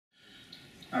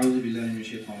أعوذ بالله من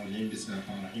الشيطان الرجيم بسم الله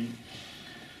الرحمن الرحيم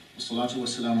والصلاة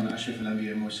والسلام على أشرف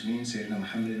الأنبياء والمرسلين سيدنا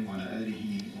محمد وعلى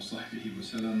آله وصحبه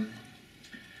وسلم.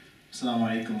 Assalamu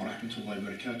alaikum wa rahmatullahi wa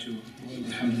barakatuh.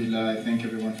 Alhamdulillah, I thank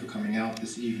everyone for coming out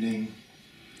this evening.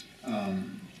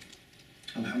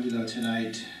 Alhamdulillah,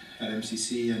 tonight at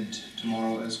MCC and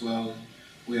tomorrow as well,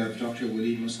 we have Dr.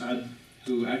 Walead Mosaad,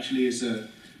 who actually is a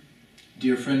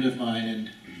dear friend of mine, and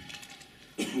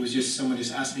it was just someone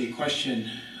just asked me a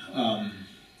question.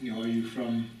 Are you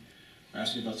from, or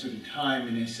asked me about a certain time,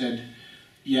 and I said,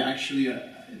 yeah, actually,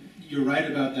 you're right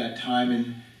about that time,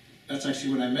 and that's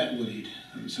actually when I met Walead.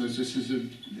 So this is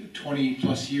 20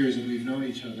 plus years that we've known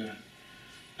each other.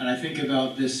 And I think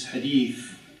about this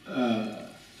hadith, al-maru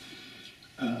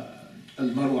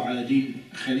ala din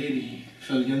khalilihi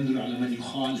falyanzur ala man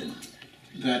yukhalil,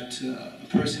 that a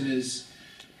person is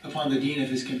upon the deen of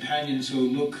his companion, so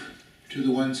look to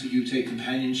the ones who you take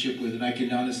companionship with. And I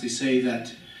can honestly say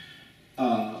that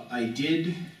I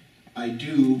did, I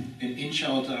do, and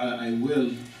inshallah ta'ala I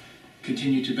will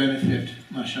continue to benefit,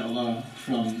 mashallah,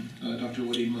 from Dr.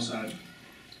 Walead Mosaad.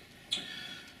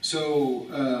 So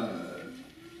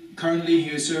currently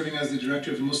he is serving as the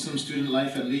Director of Muslim Student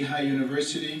Life at Lehigh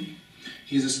University.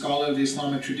 He is a scholar of the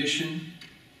Islamic tradition.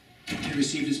 He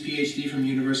received his PhD from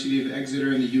University of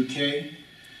Exeter in the UK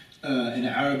in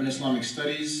Arab and Islamic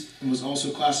Studies, and was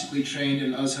also classically trained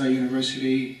in al-Azhar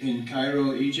University in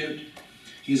Cairo, Egypt.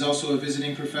 He's also a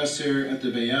visiting professor at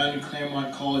the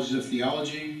Claremont College of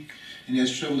Theology, and he has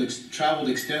traveled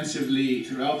extensively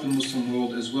throughout the Muslim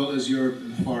world as well as Europe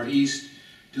and the Far East,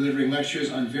 delivering lectures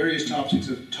on various topics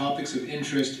of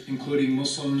interest, including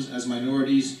Muslims as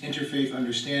minorities, interfaith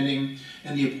understanding,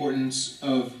 and the importance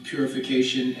of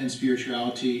purification and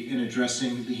spirituality in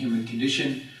addressing the human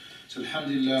condition. So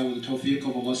alhamdulillah, with the tawfiq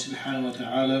of Allah subhanahu wa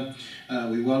ta'ala,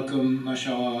 we welcome,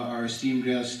 mashallah, our esteemed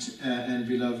guest and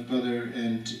beloved brother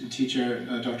and teacher,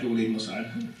 Dr. Walead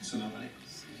Mosaad. Assalamu alaikum.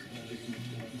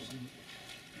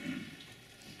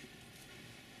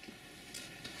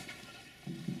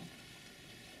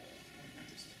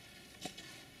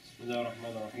 بسم الله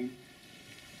الرحمن الرحيم.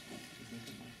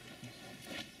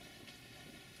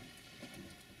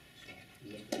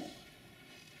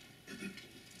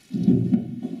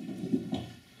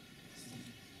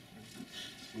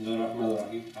 بسم الله الرحمن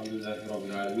الرحيم. الحمد لله رب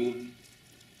العالمين،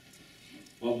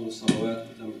 وأفضل الصلوات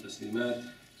وأتم التسليمات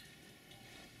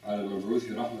على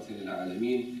المبعوث رحمة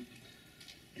للعالمين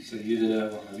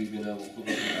سيدنا وحبيبنا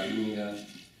وقرة أعيننا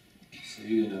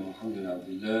سيدنا محمد عبد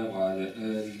الله وعلى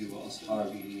آله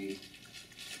وأصحابه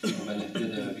ومن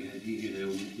اهتدى بهديه إلى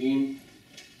يوم الدين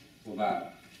وبعد.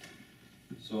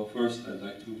 So first I'd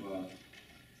like to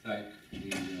thank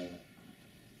the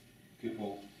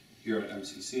people here at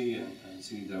MCC and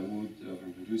Saeed Dawood for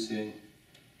introducing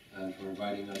and for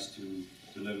inviting us to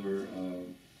deliver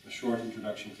a short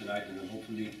introduction tonight, and then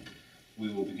hopefully we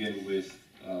will begin with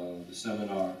the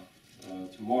seminar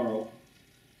tomorrow.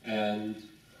 And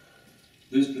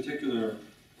this particular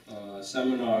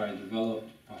seminar I developed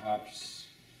perhaps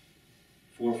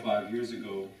 4 or 5 years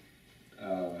ago,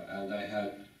 and I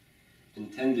had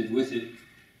intended with it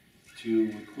to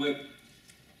equip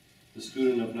the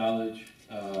student of knowledge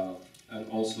and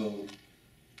also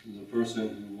the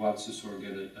person who wants to sort of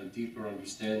get a deeper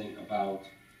understanding about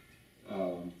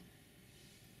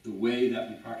the way that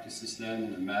we practice Islam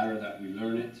and the manner that we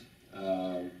learn it,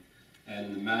 and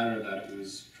in the manner that it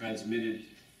was transmitted,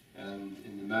 and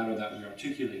in the manner that we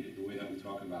articulate it, the way that we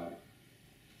talk about it.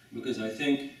 Because I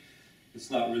think it's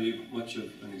not really much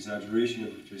of an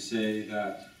exaggeration to say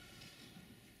that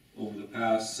over the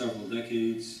past several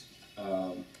decades,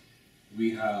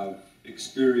 we have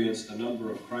experienced a number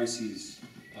of crises,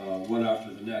 one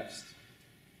after the next.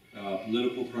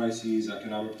 Political crises,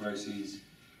 economic crises.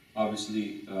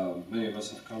 Obviously, many of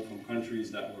us have come from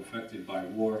countries that were affected by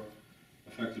war,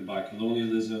 affected by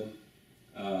colonialism,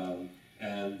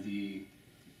 and the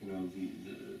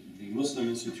Muslim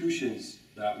institutions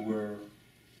that were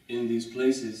in these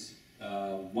places,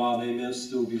 while they may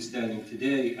still be standing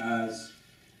today as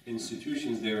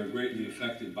institutions, they were greatly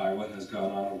affected by what has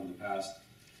gone on over the past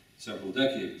several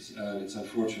decades. And it's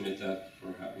unfortunate that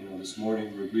this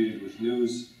morning we were greeted with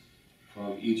news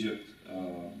from Egypt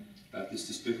that this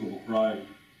despicable crime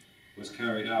was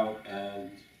carried out,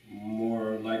 and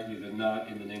more likely than not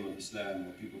in the name of Islam,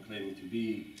 where people claiming to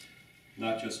be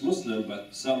not just Muslim,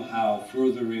 but somehow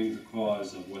furthering the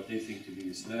cause of what they think to be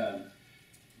Islam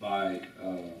by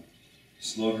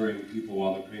slaughtering people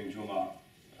while they're praying Jummah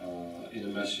in a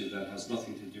masjid that has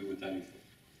nothing to do with anything.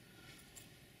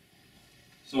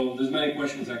 So there's many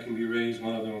questions that can be raised.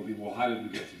 One of them will be, well, how did we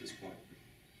get to this point?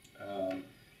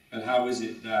 And how is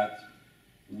it that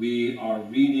We are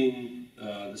reading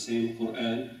the same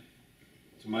Quran.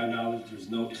 To my knowledge, there's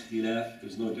no ikhtilaf,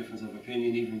 there's no difference of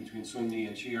opinion even between Sunni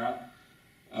and Shia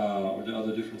or the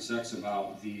other different sects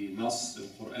about the Nas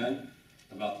of the Quran,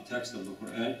 about the text of the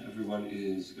Quran. Everyone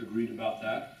is agreed about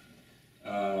that.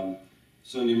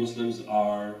 Sunni Muslims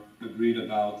are agreed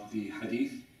about the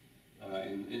Hadith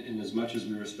in as much as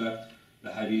we respect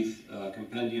the Hadith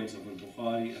compendiums of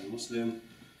al-Bukhari and Muslim,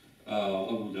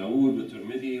 Abu Dawood,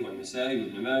 Tirmidhi, Nasai,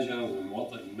 Ibn Majah,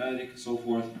 Muwatta, Ibn Malik, so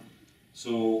forth.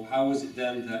 So how is it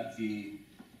then that the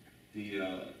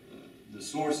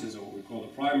sources, or what we call the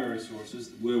primary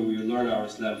sources, where we learn our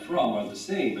Islam from, are the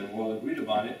same and we're all agreed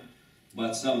about it,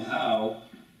 but somehow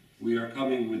we are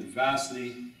coming with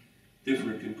vastly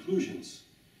different conclusions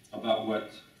about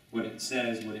what it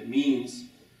says, what it means,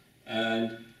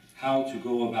 and how to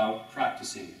go about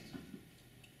practicing it.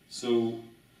 So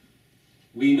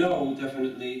we know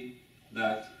definitely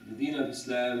that the Deen of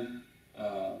Islam,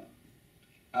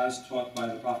 as taught by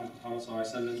the Prophet Muhammad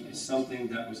ﷺ, is something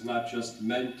that was not just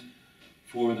meant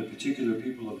for the particular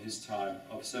people of his time,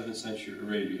 of 7th century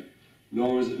Arabia,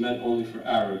 nor was it meant only for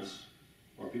Arabs,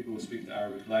 or people who speak the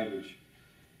Arabic language,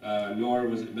 nor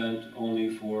was it meant only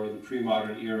for the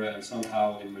pre-modern era, and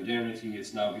somehow in modernity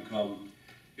it's now become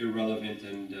irrelevant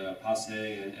and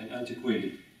passé and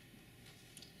antiquated.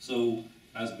 So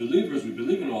as believers, we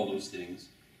believe in all those things,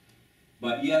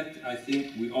 but yet I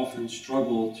think we often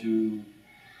struggle to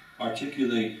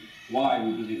articulate why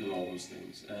we believe in all those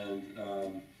things.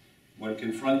 And when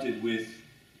confronted with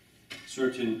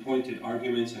certain pointed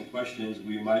arguments and questions,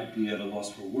 we might be at a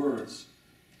loss for words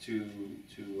to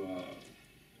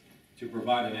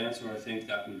provide an answer, I think,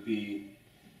 that would be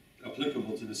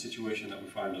applicable to the situation that we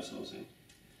find ourselves in.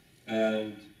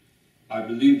 And I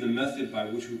believe the method by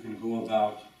which we can go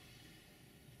about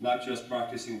not just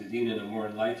practicing the Deen in a more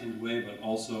enlightened way, but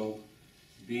also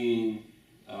being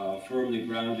firmly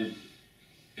grounded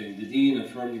in the Deen and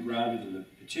firmly grounded in the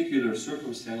particular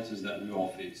circumstances that we all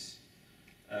face.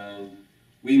 And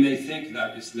we may think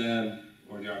that Islam,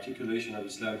 or the articulation of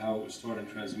Islam, how it was taught and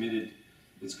transmitted,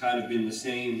 it's kind of been the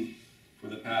same for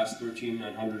the past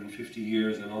 1,350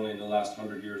 years, and only in the last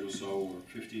 100 years or so, or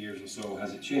 50 years or so,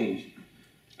 has it changed.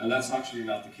 And that's actually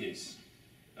not the case.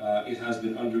 It has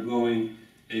been undergoing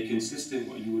a consistent,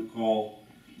 what you would call,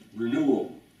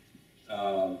 renewal,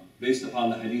 based upon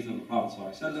the hadith of the Prophet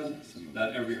ﷺ,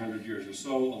 that every 100 years or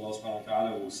so, Allah subhanahu wa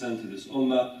ta'ala will send to this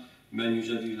ummah, man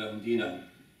yujaddi lahum dinahum,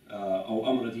 aw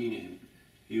amra dinihim.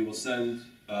 He will send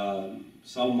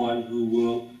someone who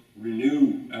will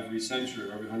renew every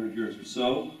century, every 100 years or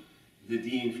so, the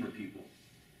deen for people.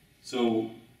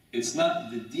 So it's not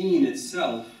the deen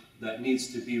itself that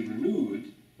needs to be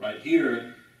renewed. Right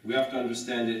here, we have to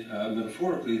understand it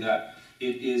metaphorically, that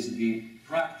it is the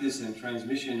practice and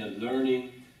transmission and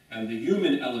learning and the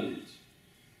human element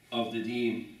of the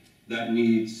deen that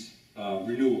needs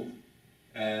renewal.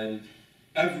 And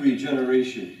every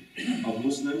generation of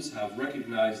Muslims have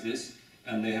recognized this,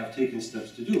 and they have taken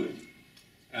steps to do it.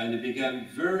 And it began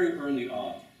very early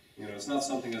on. You know, it's not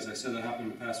something, as I said, that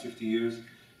happened in the past 50 years,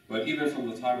 but even from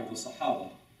the time of the Sahaba,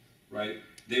 right?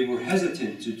 They were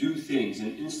hesitant to do things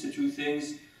and institute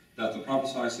things that the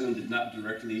Prophet ﷺ did not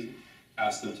directly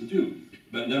ask them to do.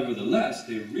 But nevertheless,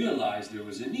 they realized there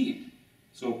was a need.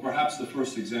 So perhaps the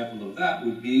first example of that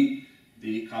would be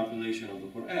the compilation of the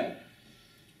Quran.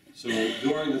 So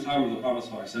during the time of the Prophet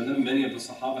ﷺ, many of the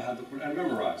Sahaba had the Quran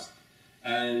memorized.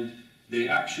 And they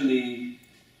actually,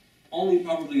 only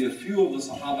probably a few of the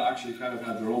Sahaba actually kind of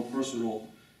had their own personal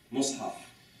mushaf.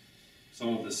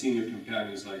 Some of the senior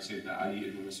companions like Sayyidina Ali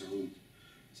ibn Mas'ud,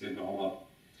 Sayyidina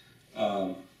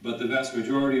Umar. But the vast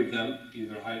majority of them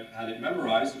either had it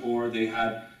memorized or they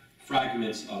had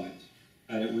fragments of it.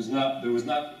 And there was not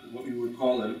what we would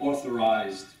call an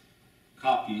authorized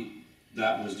copy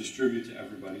that was distributed to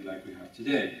everybody like we have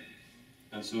today.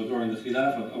 And so during the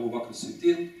Khilaf of Abu Bakr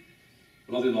Siddiq,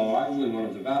 radiallahu anhu, in one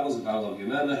of the battles, the Battle of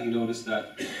Yamama, he noticed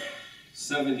that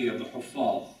 70 of the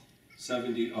Huffaz,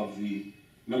 70 of the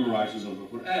memorizers of the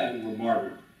Quran were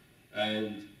martyred.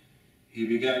 And he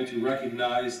began to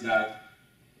recognize that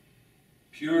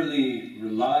purely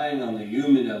relying on the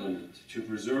human element to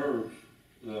preserve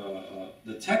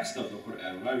the text of the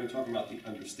Quran, we're not even talking about the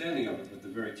understanding of it, but the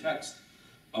very text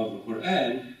of the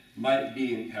Quran might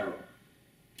be in peril.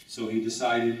 So he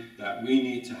decided that we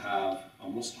need to have a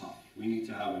mushaf, we need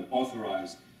to have an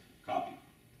authorized copy.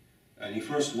 And he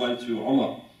first went to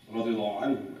Umar radiallahu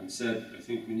anhu and said, I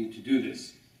think we need to do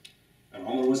this. And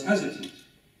Umar was hesitant.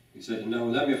 He said,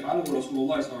 إِنَّهُ لَمْ يَفْعَلُهُ رَسُولُ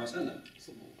اللَّهِ صَلَّى اللَّهُ عَلَيْهِ وسلم.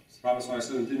 The Prophet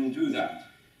ﷺ didn't do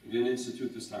that. He didn't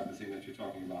institute this type of thing that you're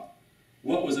talking about.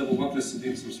 What was Abu Bakr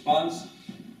as-Siddiq's response?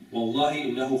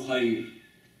 Wallahi innahu khayr.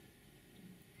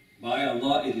 By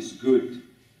Allah, it is good.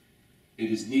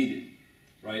 It is needed.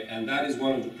 Right? And that is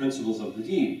one of the principles of the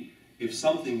deen. If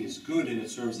something is good and it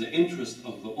serves the interest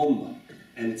of the ummah,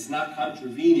 and it's not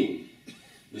contravening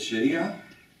the sharia,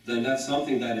 then that's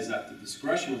something that is at the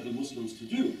discretion of the Muslims to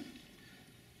do.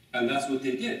 And that's what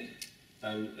they did.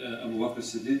 And Abu Bakr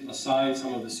Siddiq assigned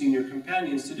some of the senior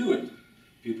companions to do it.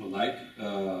 People like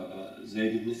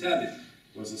Zayd ibn Thabit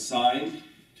was assigned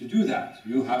to do that.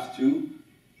 You have to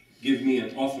give me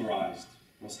an authorized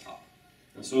mushaf.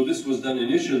 And so this was done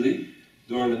initially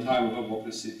during the time of Abu Bakr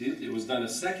Siddiq. It was done a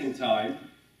second time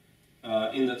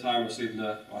in the time of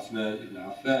Sayyidina Uthman ibn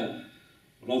Affan,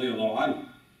 radiallahu anhu.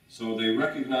 So they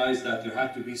recognized that there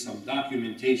had to be some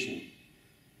documentation.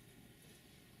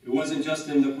 It wasn't just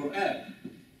in the Quran.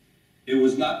 It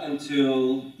was not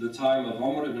until the time of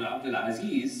Umar ibn Abdul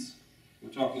Aziz, we're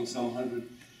talking some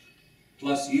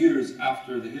 100+ years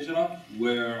after the Hijrah,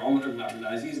 where Umar ibn Abdul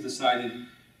Aziz decided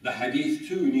the hadith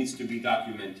too needs to be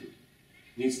documented,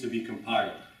 needs to be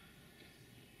compiled.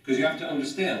 Because you have to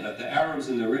understand that the Arabs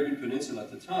in the Arabian Peninsula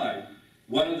at the time,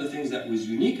 one of the things that was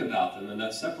unique about them and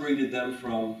that separated them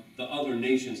from the other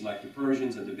nations like the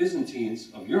Persians and the Byzantines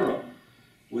of Europe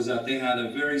was that they had a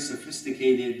very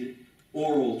sophisticated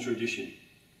oral tradition.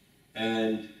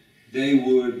 And they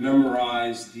would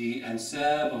memorize the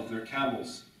ansab of their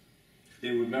camels.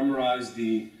 They would memorize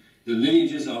the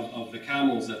lineages of the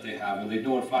camels that they have, and they'd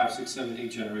know it 5, 6, 7,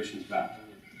 8 generations back,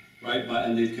 right?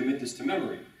 And they'd commit this to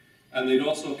memory. And they'd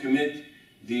also commit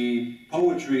the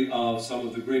poetry of some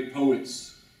of the great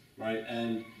poets, right?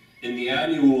 And in the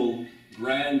annual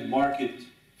grand market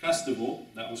festival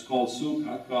that was called Souk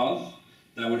Akkad,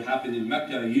 that would happen in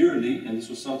Mecca yearly, and this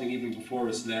was something even before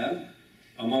Islam,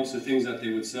 amongst the things that they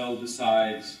would sell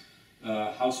besides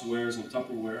housewares and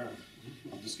Tupperware,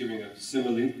 I'm just giving a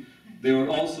simile, they would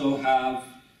also have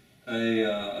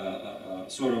a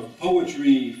sort of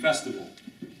poetry festival,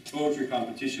 poetry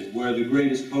competition, where the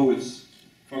greatest poets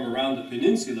from around the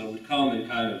peninsula would come and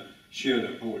kind of share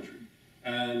their poetry.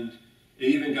 And it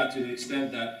even got to the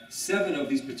extent that 7 of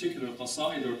these particular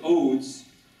qasaid or odes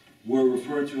were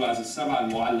referred to as as-sab'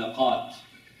 al-mu'allaqat,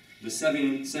 the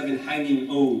seven hanging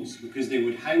odes, because they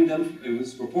would hang them, it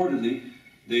was reportedly,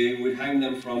 they would hang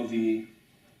them from the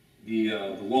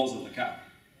walls of the Kaaba.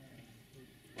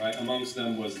 Right? Amongst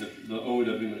them was the ode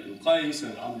of Ibn al-Qais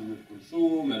and Amr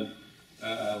al-Kulthum and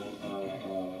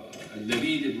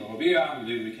al-Labid ibn Rabi'a, who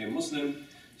later became Muslim.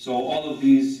 So all of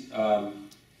these,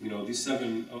 these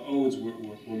 7 odes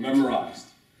were memorized.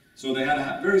 So they had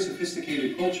a very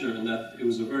sophisticated culture in that it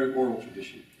was a very oral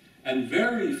tradition. And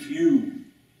very few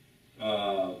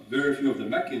of the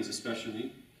Meccans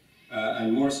especially,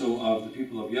 and more so of the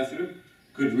people of Yathrib,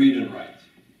 could read and write.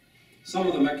 Some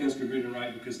of the Meccans could read and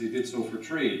write because they did so for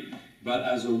trade. But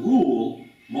as a rule,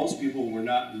 most people were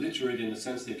not literate in the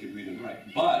sense they could read and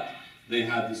write. But they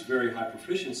had this very high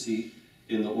proficiency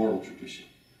in the oral tradition.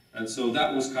 And so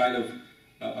that was kind of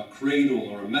a cradle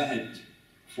or a mahad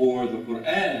for the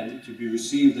Quran to be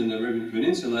received in the Arabian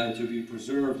Peninsula and to be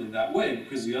preserved in that way,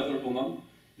 because the other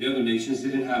the other nations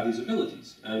didn't have these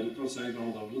abilities. And Dr. Shaykh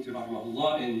Ahmad Albouti,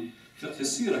 rahimahullah, in Fiqh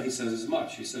al-Sirah, he says as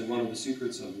much. He said one of the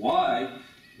secrets of why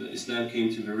the Islam came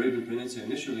to the Arabian Peninsula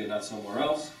initially and not somewhere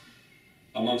else,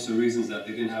 amongst the reasons that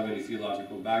they didn't have any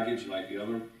theological baggage like the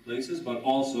other places, but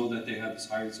also that they had this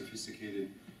highly sophisticated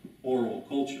oral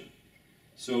culture.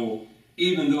 So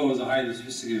even though it was a highly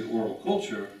sophisticated oral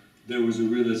culture, there was a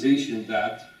realization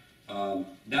that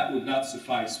that would not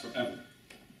suffice forever.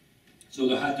 So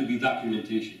there had to be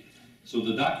documentation. So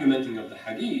the documenting of the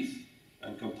hadith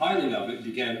and compiling of it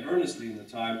began earnestly in the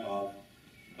time of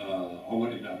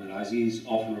Umar ibn Abdul Aziz,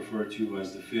 often referred to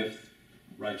as the 5th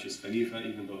righteous Khalifa,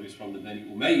 even though he's from the Bani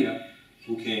Umayyah,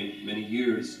 who came many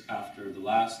years after the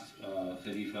last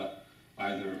Khalifa,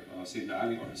 either Sayyidina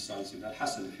Ali or his son Sayyidina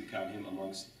al-Hasan, if you count him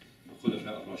amongst the Khulafa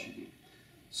al-Rashidin.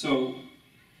 So,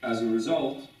 as a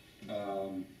result,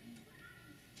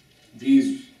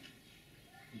 these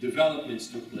developments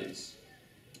took place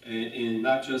in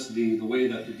not just the way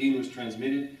that the deen was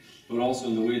transmitted, but also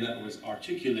in the way that it was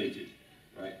articulated,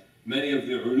 right? Many of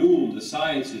the ulum, the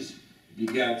sciences,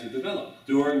 began to develop.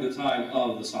 During the time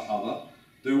of the Sahaba,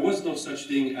 there was no such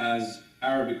thing as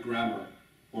Arabic grammar,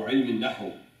 or ilm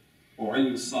al-nahu, or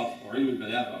ilm al-sarf, or ilm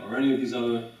al-balagha, or any of these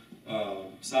other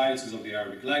sciences of the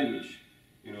Arabic language.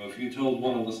 You know, if you told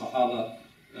one of the Sahaba,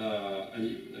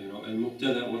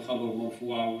 al-mubtada wal-khabar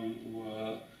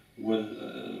marfu'a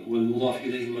wal-mudaf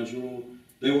ilayhi majroor,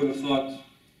 they would have thought,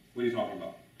 what are you talking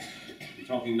about? You're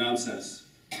talking nonsense.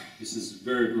 This is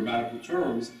very grammatical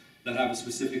terms that have a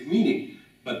specific meaning.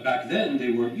 But back then,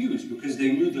 they weren't used because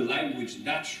they knew the language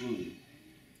naturally,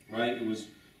 right? It was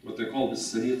what they called the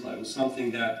sariqa. It was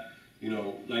something that, you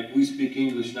know, like we speak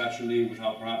English naturally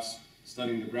without perhaps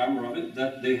studying the grammar of it,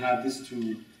 that they had this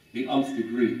to the nth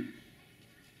degree.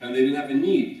 And they didn't have a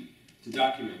need to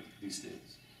document these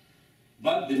things.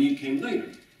 But the need came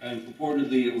later. And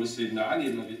purportedly it was Sayyidina Ali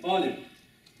ibn Abi Talib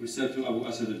who said to Abu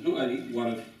Asad al-Du'ali, one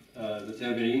of the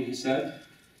tabi'een, he said,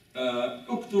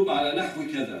 "Uktub ala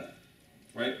nahwi kada,"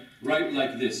 right? Write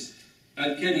like this.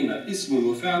 Al-kalima ismun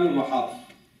wa fa'lun wa harf.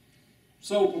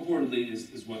 So purportedly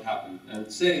is what happened.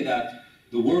 And say that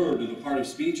the word or the part of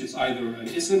speech is either an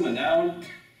ism, a noun,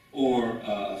 or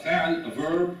a fa'al, a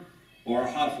verb, or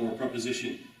a harf, or a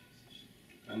preposition.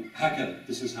 And hakad,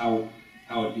 this is how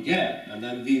it began. And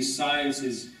then these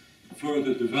sciences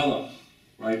further developed,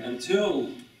 right? Until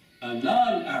a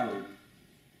non-Arab,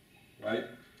 right?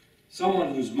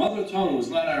 Someone whose mother tongue was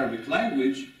not Arabic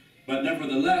language, but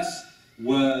nevertheless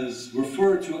was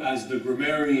referred to as the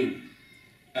grammarian.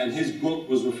 And his book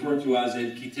was referred to as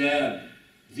al-Kitab,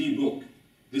 the book.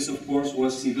 This, of course,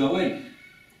 was Sibawayh.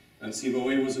 And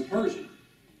Sibawayh was a Persian.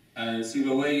 And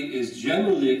Sibawayh is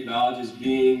generally acknowledged as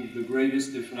being the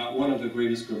greatest, if not one of the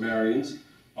greatest grammarians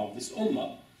of this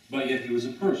ummah. But yet he was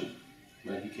a Persian.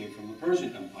 Right? He came from the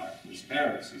Persian Empire, his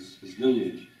parents, his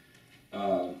lineage.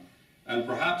 And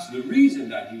perhaps the reason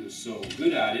that he was so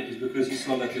good at it is because he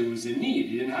saw that there was a need.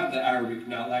 He didn't have the Arabic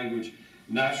language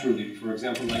naturally. For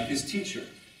example, like his teacher,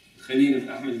 Khalil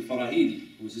Ahmad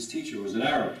al-Farahidi, who was his teacher, was an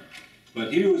Arab.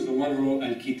 But he was the one who wrote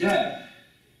al-Kitab.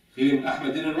 Khalil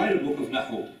Ahmad didn't write a book of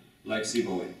Nahu like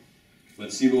Sibawayh. But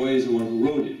Sibawayh is the one who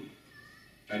wrote it.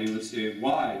 And he would say,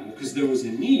 why? Well, because there was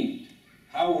a need.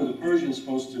 How were the Persians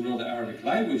supposed to know the Arabic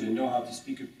language and know how to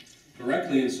speak it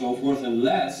correctly and so forth,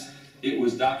 unless it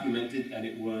was documented and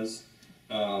it was,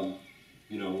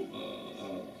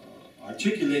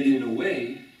 articulated in a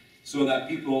way so that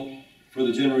people, for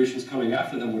the generations coming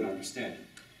after them, would understand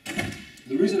it.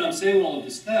 The reason I'm saying all of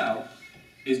this now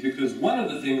is because one of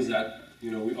the things that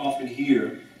we often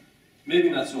hear, maybe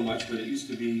not so much, but it used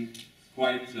to be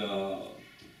quite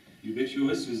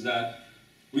ubiquitous, is that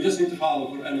we just need to follow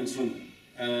Quran and Sunnah,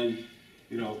 and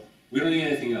we don't need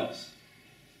anything else.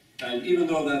 And even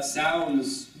though that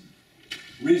sounds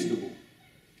reasonable,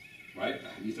 right? The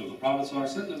hadith of the Prophet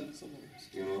ﷺ,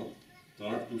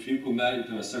 تَرَكْتُ فِيكُمْ مَا إِن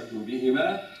تَمَسَّكْتُمْ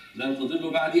بِهِمَا لَن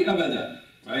تَضِلُّوا بَعْدِي أَبَدًا.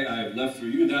 Right? I have left for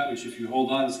you that which, if you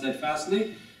hold on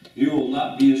steadfastly, you will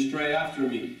not be astray after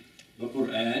me. The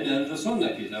Quran and the Sunnah,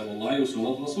 كتاب الله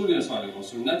وسنة رسوله صلى الله عليه وسلم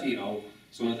وسنتي أو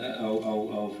سنة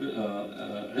أو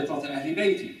عطرة أهل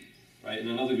بيتي. Right? In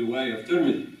another way of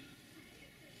Tirmidhi.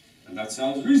 And that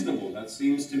sounds reasonable. That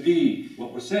seems to be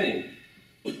what we're saying.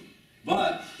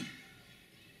 But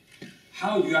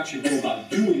how do you actually go about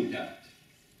doing that?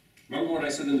 Remember what I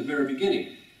said in the very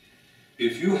beginning.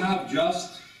 If you have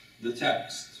just the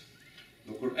text,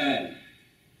 the Quran,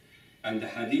 and the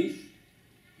Hadith,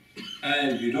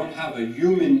 and you don't have a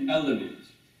human element,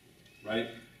 right,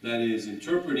 that is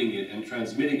interpreting it and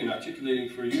transmitting and articulating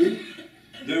for you,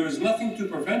 there is nothing to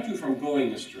prevent you from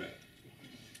going astray.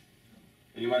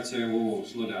 And you might say, whoa,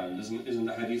 slow down, isn't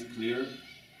the Hadith clear?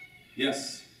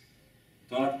 Yes.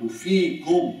 تَرَكْتُ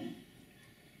فِيكُمْ.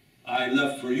 I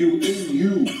left for you, in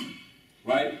you,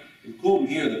 right? In kum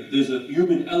here, there's a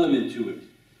human element to it.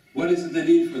 What is the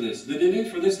dalil for this? The dalil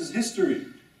for this is history.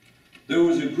 There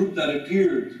was a group that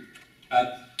appeared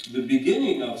at the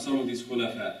beginning of some of these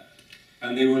khulafa,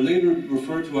 and they were later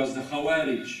referred to as the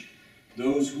Khawarij,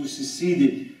 those who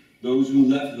seceded, those who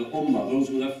left the ummah, those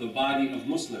who left the body of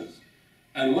Muslims.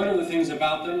 And one of the things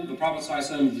about them, the Prophet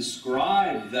ﷺ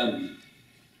described them,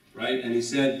 right? And he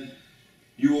said,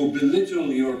 you will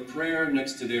belittle your prayer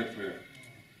next to their prayer.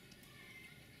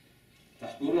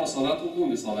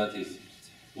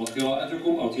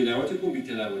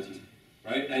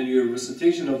 Right? And your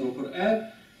recitation of the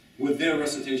Quran with their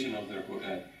recitation of their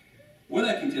Quran. But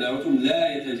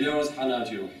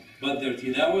their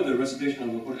tilawah, their recitation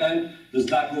of the Quran, does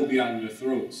not go beyond their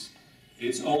throats.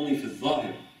 It's only for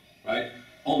dhahir, right?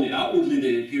 Only outwardly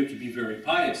they appear to be very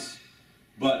pious,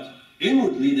 but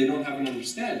inwardly they don't have an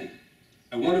understanding.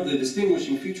 And one of the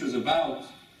distinguishing features about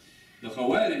the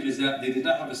Khawarij is that they did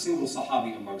not have a single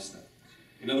Sahabi amongst them.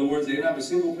 In other words, they didn't have a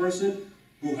single person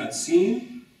who had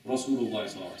seen Rasulullah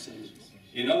sallallahu alaihi wasallam.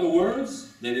 In other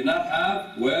words, they did not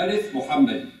have Walead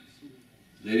Muhammad.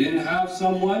 They didn't have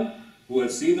someone who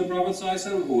had seen the Prophet sallallahu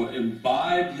alaihi wasallam, who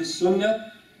imbibed his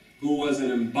sunnah, who was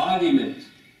an embodiment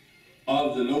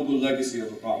of the noble legacy of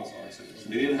the Prophet sallallahu alaihi wasallam.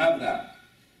 They didn't have that.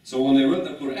 So when they read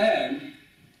the Quran,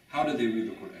 how did they read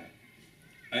the Quran?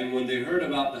 And when they heard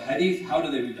about the Hadith, how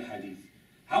did they read the Hadith?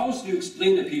 How else do you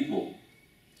explain to people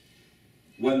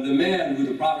when the man who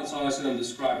the Prophet ﷺ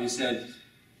described, he said,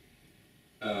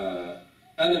 أَنَا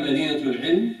مَدِينَةُ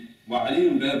الْعِلْمِ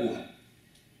وَعَلِيٌّ بَابُهَا.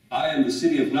 I am the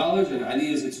city of knowledge and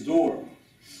Ali is its door.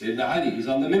 Sayyidina Ali, he's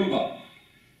on the minbar.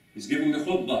 He's giving the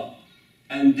khutbah.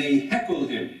 And they heckle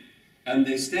him. And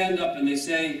they stand up and they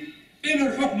say,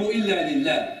 إِنَ الْحُكْمُ إِلَّا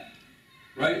لِلَّهِ.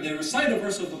 Right? They recite a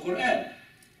verse of the Quran.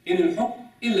 إِنَ الْحُكْمُ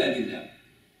إِلَّا لِلَّهِ.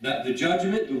 That the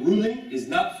judgment, the ruling, is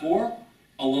not for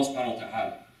Allah subhanahu wa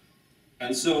ta'ala.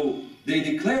 And so they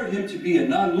declared him to be a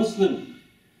non-Muslim,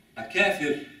 a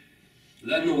kafir,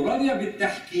 لأنه رضي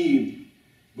بالتحكيم,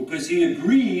 because he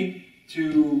agreed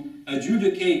to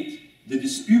adjudicate the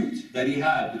dispute that he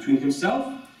had between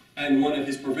himself and one of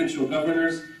his provincial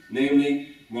governors,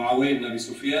 namely Muawiyah ibn Abi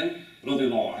Sufyan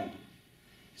radiallahu anhu.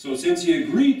 So since he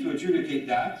agreed to adjudicate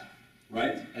that,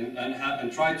 right,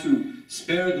 and try to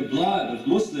spare the blood of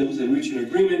Muslims and reach an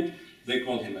agreement, they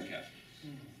called him a kafir.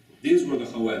 These were the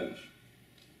Khawarij.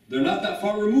 They're not that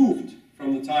far removed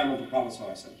from the time of the Prophet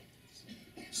ﷺ.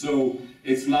 So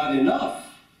it's not enough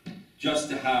just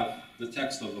to have the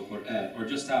text of the Quran or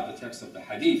just to have the text of the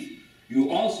Hadith.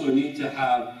 You also need to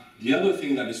have the other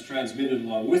thing that is transmitted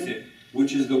along with it,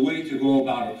 which is the way to go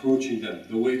about approaching them,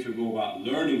 the way to go about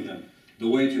learning them, the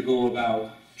way to go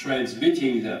about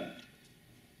transmitting them.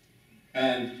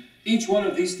 And each one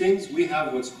of these things, we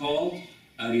have what's called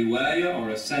a riwayah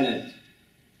or a sanad.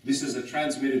 This is a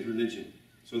transmitted religion.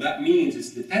 So that means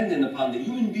it's dependent upon the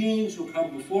human beings who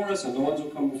come before us and the ones who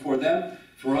come before them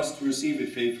for us to receive it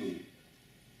faithfully.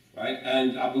 Right?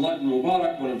 And Abdullah ibn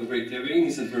Mubarak, one of the great tabi'in,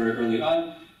 he said very early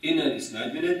on, إِنَّ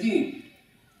الْإِسْنَادِ مِنَ الدِّينِ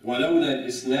وَلَوْلَا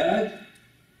الْإِسْنَادِ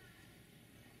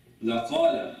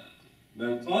لَقَالَ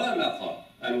مَنْ قَالَ مَا قَالَ.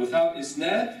 And without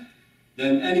isnad,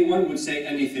 then anyone would say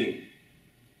anything.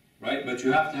 Right? But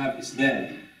you have to have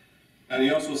isnad. And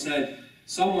he also said,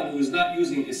 someone who is not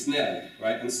using isnad,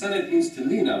 right? And sanad means to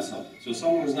lean on something. So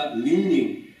someone who's not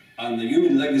leaning on the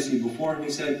human legacy before him, he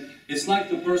said, it's like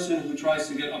the person who tries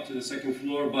to get up to the second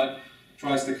floor but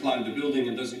tries to climb the building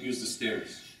and doesn't use the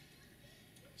stairs.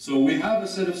 So we have a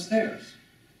set of stairs.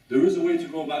 There is a way to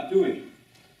go about doing it.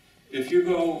 If you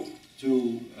go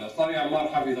to Qari Ammar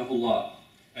Hafidhahullah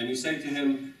and you say to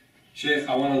him, Shaykh,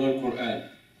 I want to learn Quran,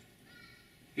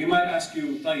 he might ask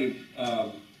you, طيب,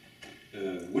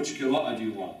 which qira'ah do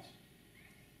you want?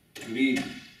 تريد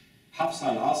حفص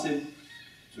عن عاصم,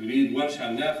 تريد ورش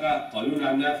عن نافع, قالون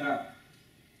عن نافع.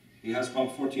 He has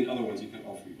about 14 other ones he can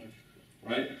offer you,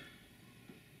 right?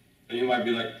 And you might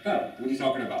be like, oh, what are you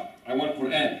talking about? I want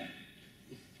Quran.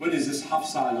 What is this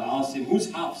Hafs an Asim?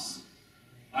 Who's Hafs?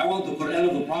 I want the Quran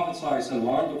of the Prophet ﷺ. I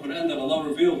want the Quran that Allah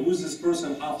revealed. Who's this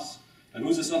person Hafs? And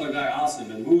who's this other guy Asim?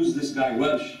 And who's this guy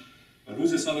Welsh? And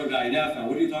who's this other guy Nafa?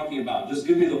 What are you talking about? Just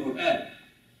give me the Quran.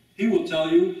 He will tell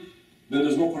you, then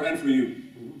there's no Quran for you.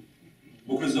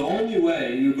 Because the only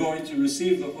way you're going to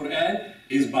receive the Quran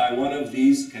is by one of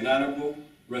these canonical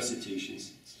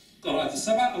recitations. قراءة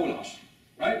السبع أو العشر.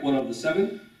 Right? One of the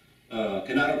 7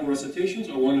 canonical recitations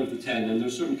or one of the 10. And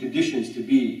there's certain conditions to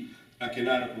be a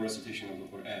canonical recitation of the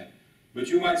Quran. But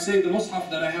you might say, the mushaf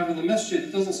that I have in the masjid,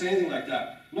 it doesn't say anything like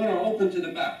that. No, open to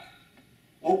the back.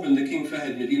 Open the King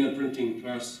Fahd Medina printing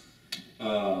press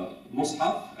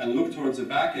mushaf and look towards the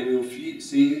back and you'll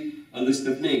see a list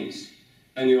of names.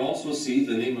 And you also see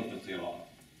the name of the qira'ah.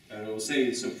 And it will say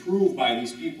it's approved by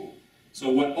these people. So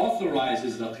what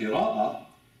authorizes the qira'ah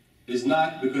is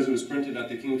not because it was printed at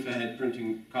the King Fahd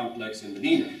printing complex in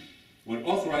Medina. What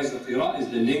authorizes the qira'ah is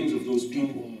the names of those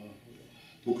people.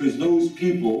 Because those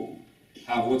people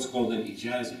have what's called an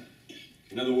ijazah.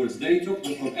 In other words, they took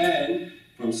the Quran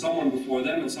from someone before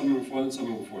them and someone before them,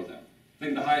 someone before them. I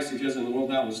think the highest ijazah in the world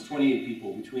now is 28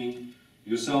 people between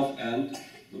yourself and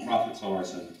the Prophet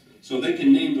ﷺ. So they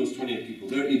can name those 28 people.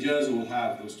 Their ijazah will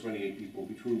have those 28 people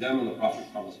between them and the Prophet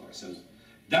ﷺ.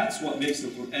 That's what makes the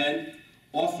Quran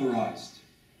authorized.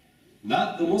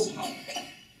 Not the Mus'haf.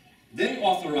 They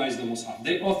authorize the Mus'haf.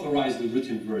 They authorize the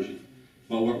written version.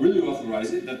 But what really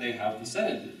authorizes it, that they have the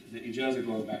sanad, the ijazah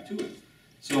going back to it.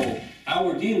 So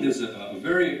our deen, there's a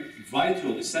very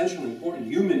vital, essential, important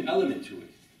human element to it.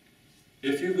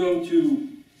 If you go to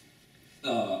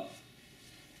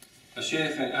a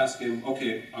sheikh and ask him,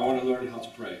 okay, I want to learn how to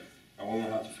pray, I want to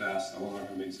learn how to fast, I want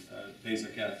to learn how to pay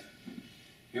zakat,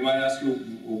 he might ask you,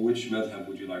 which madhab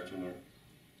would you like to learn?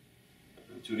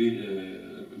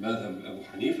 تريد مذهب أبو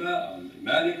حنيفة أم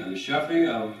مالك أم الشافعي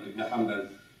أم ابن حنبل?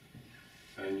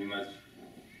 And you might,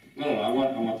 no, I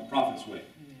want the Prophet's way.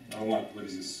 I don't want, what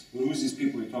is this? Who's these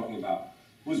people you're talking about?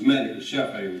 Who's Malik,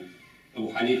 al-Shafi'i,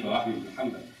 Abu Hanifa, Ahmad ibn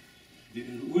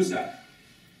Hanbal? Who's that?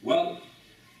 Well,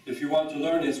 if you want to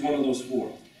learn, it's one of those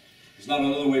four. There's not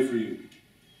another way for you.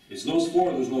 It's those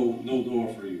four, there's no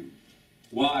door for you.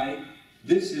 Why?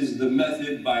 This is the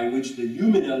method by which the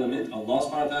human element, Allah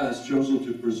subhanahu wa ta'ala, has chosen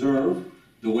to preserve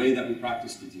the way that we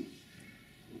practice the deen.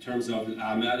 In terms of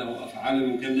al-a'mal or af'al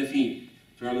al-mukallafeen, in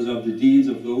terms of the deeds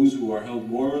of those who are held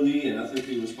morally and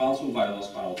ethically responsible by Allah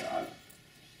subhanahu wa ta'ala.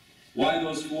 Why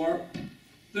those four?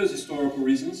 There's historical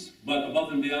reasons, but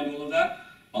above and beyond all of that,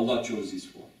 Allah chose these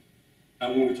four.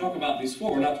 And when we talk about these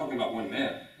four, we're not talking about one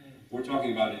man. We're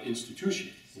talking about an institution.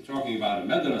 We're talking about a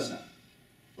madrasa.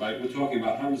 Right? We're talking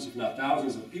about hundreds, if not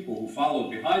thousands, of people who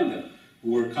followed behind them,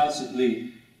 who were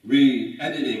constantly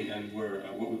re-editing and were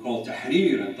what we call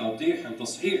tahrir and tawdih and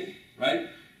tasheer. Right?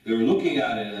 They were looking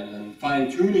at it and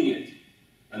fine-tuning it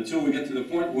until we get to the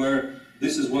point where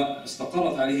this is what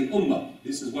istaqarrat alayhi al-ummah.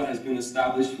 This is what has been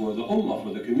established for the ummah,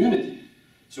 for the community.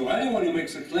 So anyone who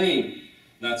makes a claim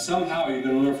that somehow you're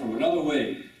going to learn from another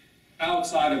way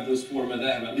outside of those four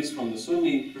madhab, at least from the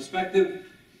Sunni perspective,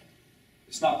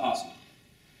 it's not possible.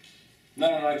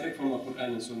 No, I take from the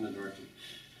Quran and Sunnah directly.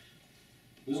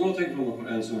 There's no take from the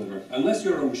Quran and Sunnah directly. Unless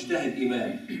you're a mujtahid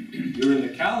imam, you're in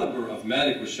the caliber of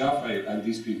Malik or Shafi'i and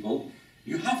these people,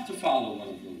 you have to follow one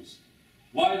of those.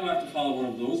 Why do I have to follow one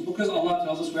of those? Because Allah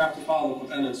tells us we have to follow the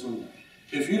Quran and Sunnah.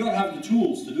 If you don't have the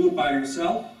tools to do it by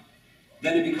yourself,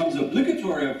 then it becomes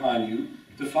obligatory upon you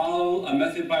to follow a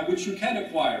method by which you can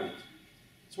acquire it.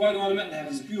 That's why the ulama have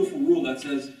this beautiful rule that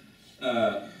says,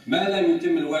 مَا لَمْ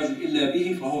يُتِمِّ الْوَاجِبِ إِلَّا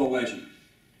بِهِ فَهُوَ وَاجِبٌ.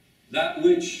 That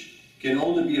which can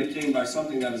only be obtained by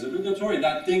something that is obligatory,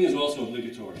 that thing is also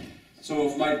obligatory. So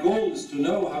if my goal is to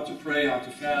know how to pray, how to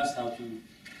fast, how to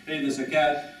pay the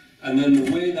zakat, and then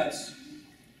the way that's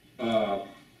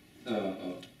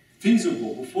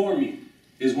feasible before me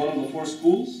is one of the four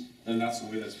schools, then that's the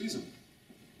way that's feasible.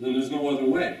 Then there's no other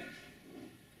way.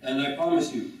 And I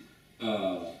promise you,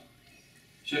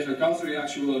 Shaykh Al-Kawthari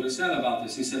actually wrote a risala about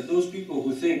this. He said those people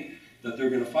who think that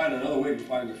they're going to find another way to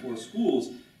find the four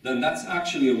schools, then that's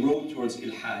actually a road towards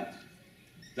ilhad.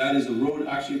 That is a road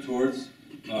actually towards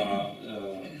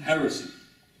heresy,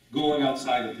 going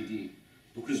outside of the deen.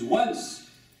 Because once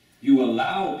you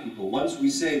allow people, once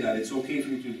we say that it's okay for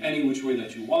you to do any which way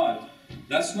that you want,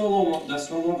 that's no longer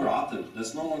aql,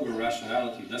 that's no longer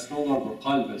rationality, that's no longer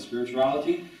qalb and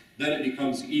spirituality, then it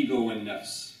becomes ego and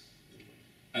nafs.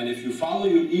 And if you follow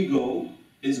your ego,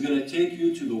 it's going to take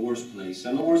you to the worst place.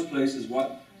 And the worst place is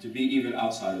what? To be even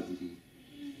outside of the deen.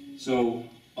 So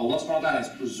Allah subhanahu wa ta'ala has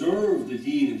preserved the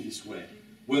deen in this way.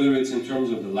 Whether it's in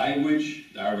terms of the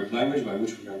language, the Arabic language by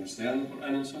which we understand the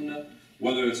Quran and Sunnah,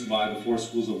 whether it's by the four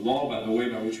schools of law, by the way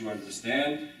by which we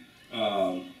understand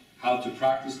how to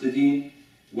practice the deen,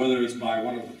 whether it's by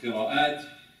one of the qira'at,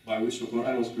 by which the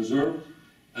Quran was preserved.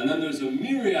 And then there's a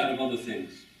myriad of other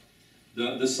things.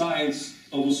 The science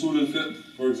of usul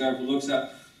al-fiqh, for example, looks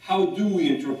at how do we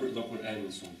interpret the Quran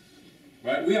and Sunnah.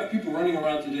 Right? We have people running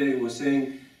around today who are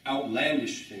saying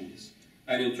outlandish things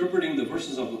and interpreting the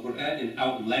verses of the Quran in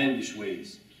outlandish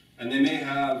ways. And they may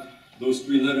have those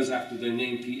three letters after their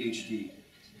name, PhD.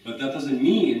 But that doesn't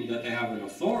mean that they have an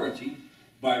authority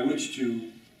by which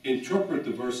to interpret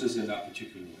the verses in that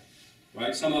particular way.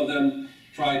 Right? Some of them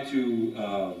try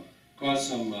to cause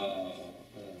some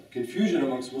confusion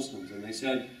amongst Muslims, and they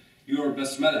said, your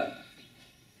basmala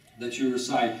that you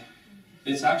recite,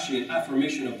 it's actually an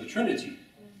affirmation of the Trinity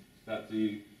that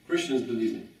the Christians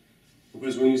believe in.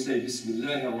 Because when you say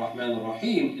Bismillah ar-Rahman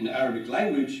ar-Rahim in Arabic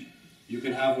language, you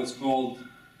can have what's called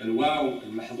al-waw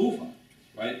al-mahdhufa,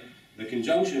 right? The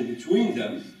conjunction between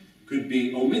them could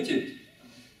be omitted.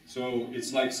 So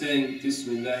it's like saying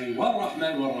Bismillah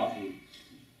ar-Rahman ar-Rahim.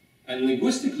 And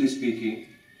linguistically speaking,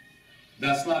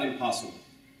 that's not impossible.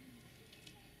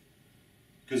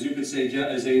 Because you could say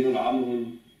Ja'a Zaydun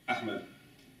Amrun Ahmad.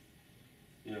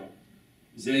 You know,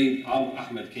 Zayd, Amr,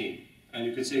 Ahmad came. And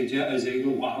you could say Ja'a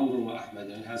Zaydun wa Amrun wa Ahmad,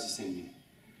 and it has the same meaning.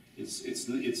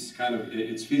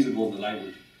 It's feasible in the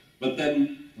language. But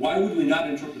then, why would we not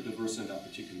interpret the verse in that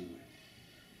particular way?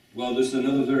 Well, there's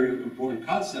another very important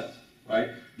concept,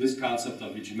 right? This concept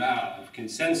of ijma', of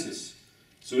consensus.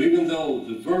 So even though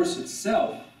the verse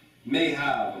itself may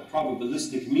have a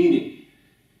probabilistic meaning,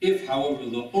 if, however,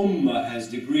 the ummah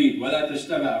has agreed, وَلَا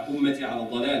تَجْتَمَعْ أُمَّتِي عَلَى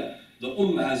الضَّلَالَةِ, the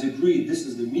ummah has agreed this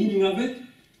is the meaning of it,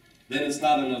 then it's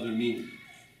not another meaning,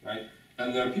 right?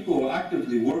 And there are people who are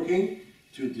actively working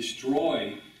to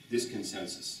destroy this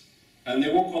consensus. And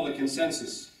they won't call it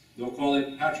consensus, they'll call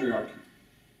it patriarchy,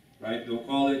 right? They'll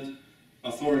call it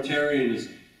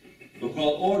authoritarianism. They'll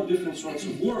call all different sorts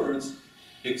of words,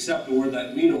 except the word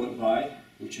that we know it by,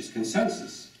 which is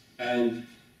consensus. And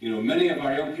you know, many of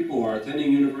our young people are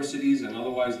attending universities and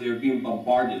otherwise they're being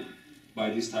bombarded by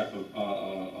these type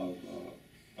of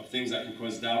things that can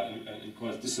cause doubt and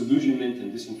cause disillusionment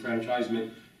and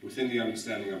disenfranchisement within the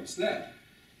understanding of Islam.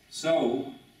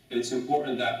 So it's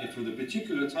important that for the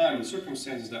particular time and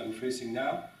circumstances that we're facing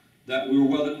now, that we're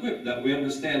well equipped, that we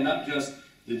understand not just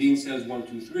the Deen says 1,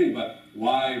 2, 3, but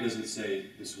why does it say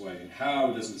it this way, and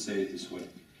how does it say it this way?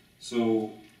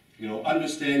 So,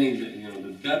 understanding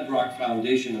the bedrock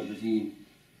foundation of the Deen,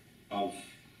 of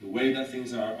the way that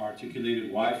things are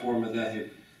articulated, why four madhahib,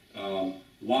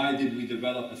 why did we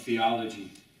develop a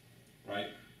theology, right?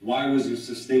 Why was there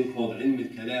this thing called ilm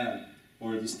al-kalam,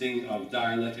 or this thing of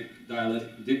dialectic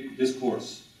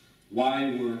discourse?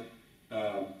 Why were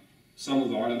some of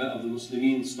the ulama of the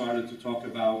Muslimin started to talk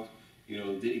about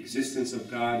the existence of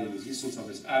God and the existence of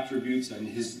His attributes, and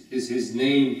is His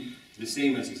name the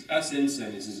same as His essence,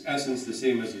 and is His essence the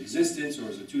same as existence, or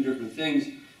is it two different things?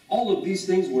 All of these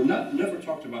things were never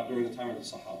talked about during the time of the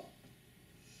Sahaba.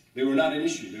 They were not an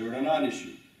issue, they were a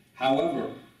non-issue. However,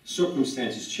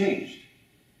 circumstances changed,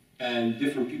 and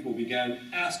different people began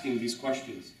asking these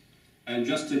questions. And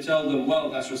just to tell them, well,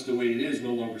 that's just the way it is,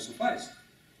 no longer sufficed.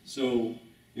 So,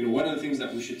 one of the things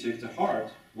that we should take to heart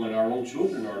when our own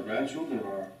children, or our grandchildren,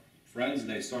 or our friends,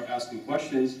 they start asking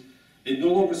questions, it no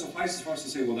longer suffices for us to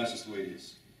say, well, that's just the way it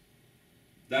is.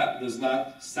 That does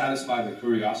not satisfy their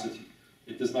curiosity.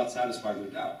 It does not satisfy their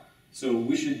doubt. So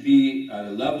we should be at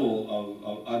a level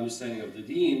of understanding of the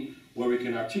Deen where we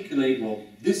can articulate, well,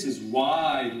 this is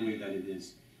why the way that it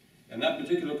is. And that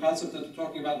particular concept that we're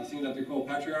talking about, the thing that they call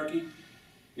patriarchy,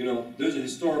 there's a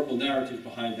historical narrative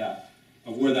behind that,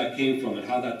 of where that came from and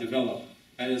how that developed.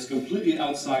 And it's completely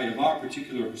outside of our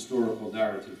particular historical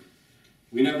narrative.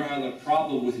 We never had a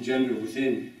problem with gender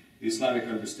within the Islamic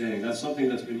understanding. That's something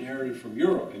that's been inherited from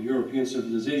Europe and European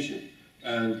civilization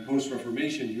and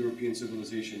post-Reformation European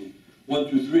civilization 1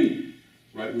 through 3,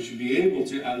 right? We should be able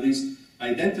to at least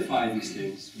identify these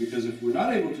things, because if we're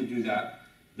not able to do that,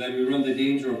 then we run the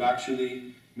danger of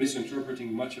actually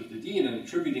misinterpreting much of the Deen and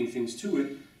attributing things to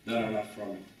it that are not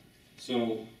from it.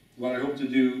 So what I hope to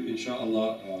do,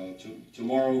 inshallah,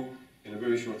 tomorrow in a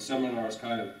very short seminar is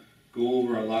kind of go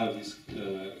over a lot of these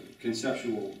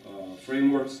conceptual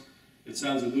frameworks. It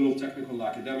sounds a little technical,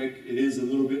 academic. It is a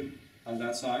little bit on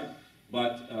that side,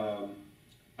 but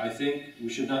I think we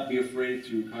should not be afraid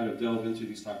to kind of delve into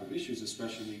these type of issues,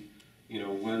 especially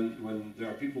when there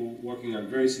are people working on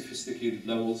very sophisticated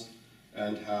levels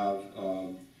and have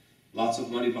lots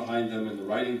of money behind them, and they're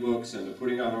writing books and they're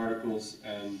putting out articles,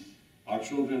 and our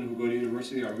children who go to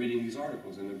university are reading these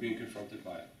articles and they're being confronted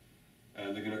by it.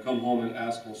 And they're going to come home and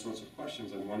ask all sorts of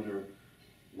questions and wonder,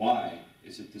 why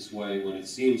is it this way when it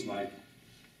seems like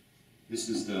this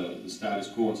is the status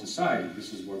quo in society?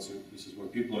 This is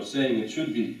what people are saying it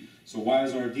should be. So why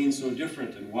is our Deen so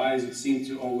different? And why does it seem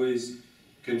to always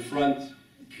confront,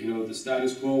 the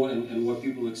status quo and what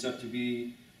people accept to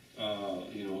be,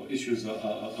 issues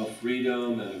of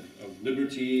freedom and of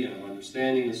liberty and of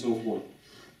understanding and so forth?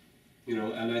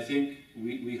 And I think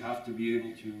we have to be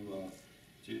able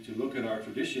to look at our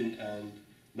tradition and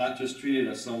not just treat it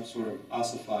as some sort of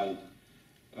ossified,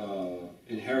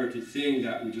 inherited thing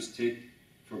that we just take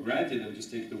for granted and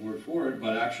just take the word for it,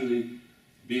 but actually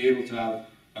be able to have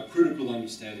a critical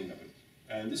understanding of it.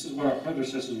 And this is what our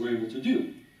predecessors were able to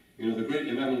do. The great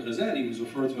Imam al-Ghazali was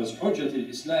referred to as Hujjat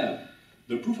al-Islam,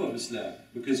 the proof of Islam,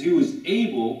 because he was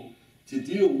able to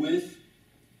deal with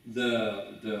the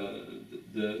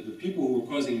people who were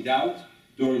causing doubt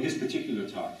during his particular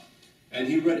time. And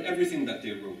he read everything that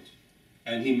they wrote,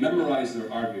 and he memorized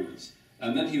their arguments.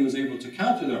 And then he was able to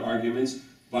counter their arguments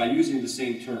by using the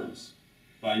same terms,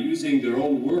 by using their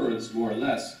own words, more or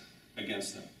less,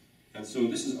 against them. And so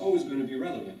this is always going to be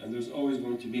relevant, and there's always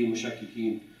going to be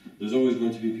mushakkikeen, there's always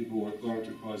going to be people who are going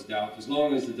to cause doubt. As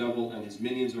long as the devil and his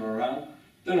minions are around,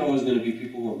 there are always going to be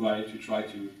people who are going to try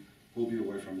to pull you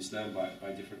away from Islam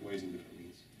by different ways and different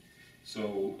means.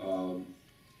 So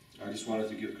I just wanted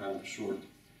to give kind of a short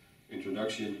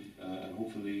introduction, and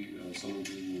hopefully some of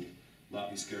you will not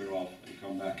be scared off and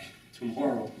come back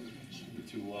tomorrow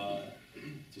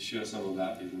to share some of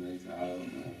that.